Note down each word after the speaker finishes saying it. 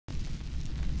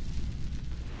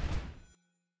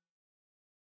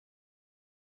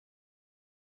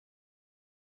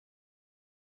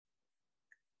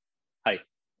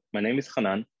My name is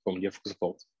Hanan from JFrog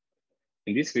support.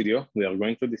 In this video, we are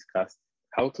going to discuss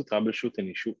how to troubleshoot an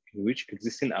issue in which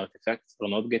existing artifacts are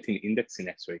not getting indexed in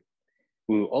Xray.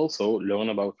 We will also learn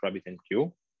about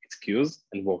RabbitMQ, its queues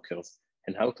and workers,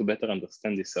 and how to better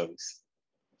understand this service.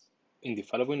 In the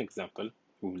following example,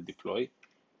 we will deploy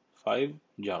 5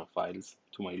 jar files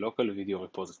to my local video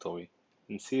repository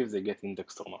and see if they get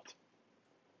indexed or not.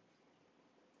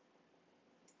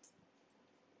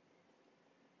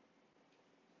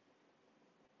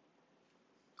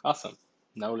 Awesome,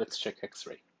 now let's check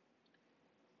Xray.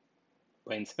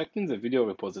 By inspecting the video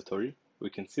repository, we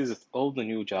can see that all the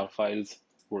new jar files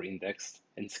were indexed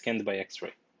and scanned by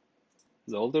Xray.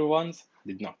 The older ones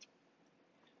did not.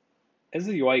 As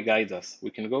the UI guides us,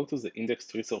 we can go to the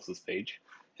indexed resources page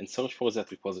and search for that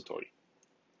repository.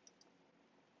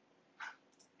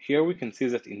 Here we can see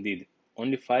that indeed,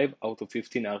 only 5 out of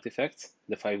 15 artifacts,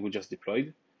 the 5 we just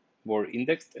deployed, were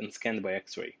indexed and scanned by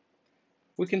Xray.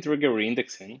 We can trigger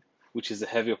reindexing, which is a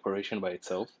heavy operation by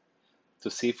itself,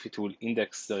 to see if it will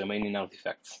index the remaining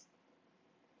artifacts.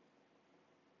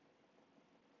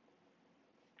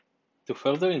 To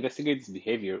further investigate this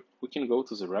behavior, we can go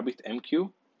to the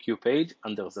RabbitMQ queue page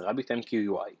under the RabbitMQ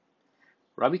UI.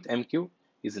 RabbitMQ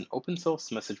is an open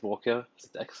source message worker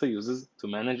that Xray uses to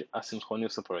manage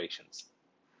asynchronous operations.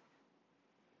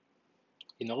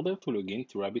 In order to log in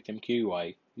to RabbitMQ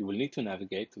UI, you will need to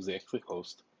navigate to the Xray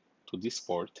host, to this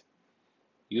port,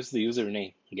 use the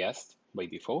username guest by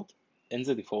default, and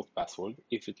the default password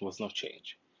if it was not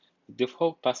changed. The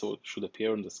default password should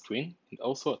appear on the screen and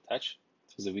also attached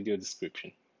to the video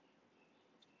description.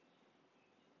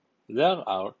 There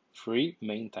are 3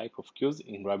 main types of queues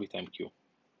in RabbitMQ.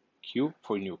 Queue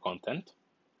for new content,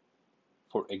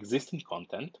 for existing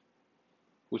content,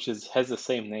 which has the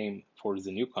same name for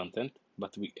the new content,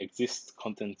 but with exist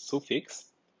content suffix,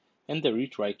 and the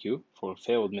retry queue for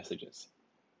failed messages.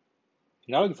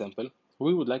 In our example,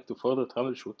 we would like to further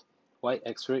troubleshoot why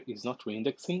Xray is not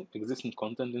reindexing existing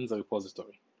content in the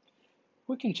repository.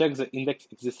 We can check the index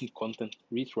existing content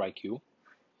retry queue,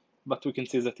 but we can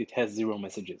see that it has 0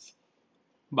 messages.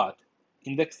 But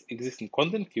index existing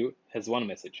content queue has 1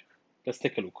 message. Let's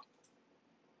take a look.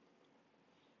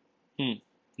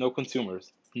 No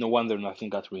consumers. No wonder nothing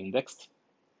got reindexed.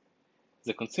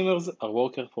 The consumers are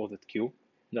workers for that queue.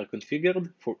 They are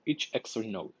configured for each Xray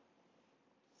node.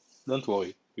 Don't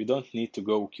worry, you don't need to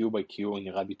go queue by queue in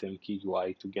RabbitMQ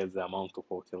UI to get the amount of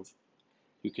workers.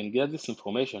 You can get this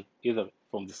information either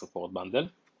from the support bundle,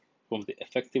 from the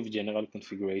effective general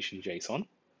configuration JSON,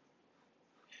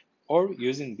 or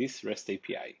using this REST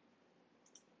API.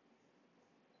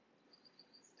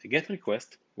 The GET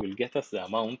request will get us the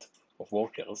amount of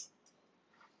workers,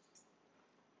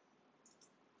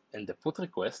 and the PUT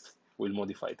request will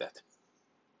modify that.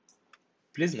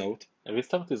 Please note, a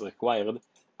restart is required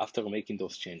after making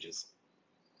those changes.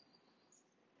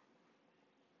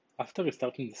 After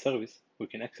restarting the service, we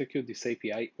can execute this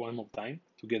API one more time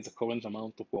to get the current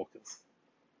amount of workers.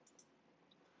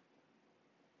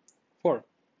 4,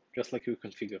 just like we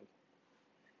configured.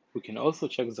 We can also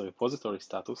check the repository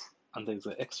status under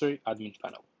the Xray admin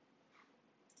panel.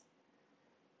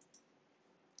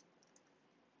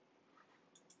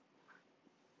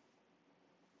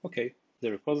 Okay, the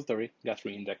repository got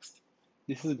reindexed.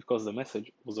 This is because the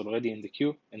message was already in the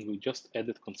queue and we just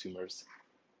added consumers.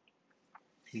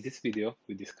 In this video,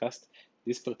 we discussed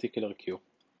this particular queue,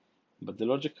 but the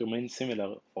logic remains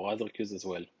similar for other queues as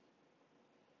well.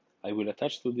 I will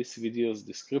attach to this video's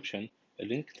description a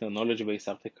link to a knowledge base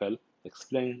article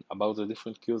explaining about the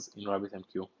different queues in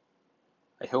RabbitMQ.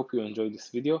 I hope you enjoyed this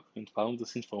video and found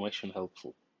this information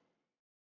helpful.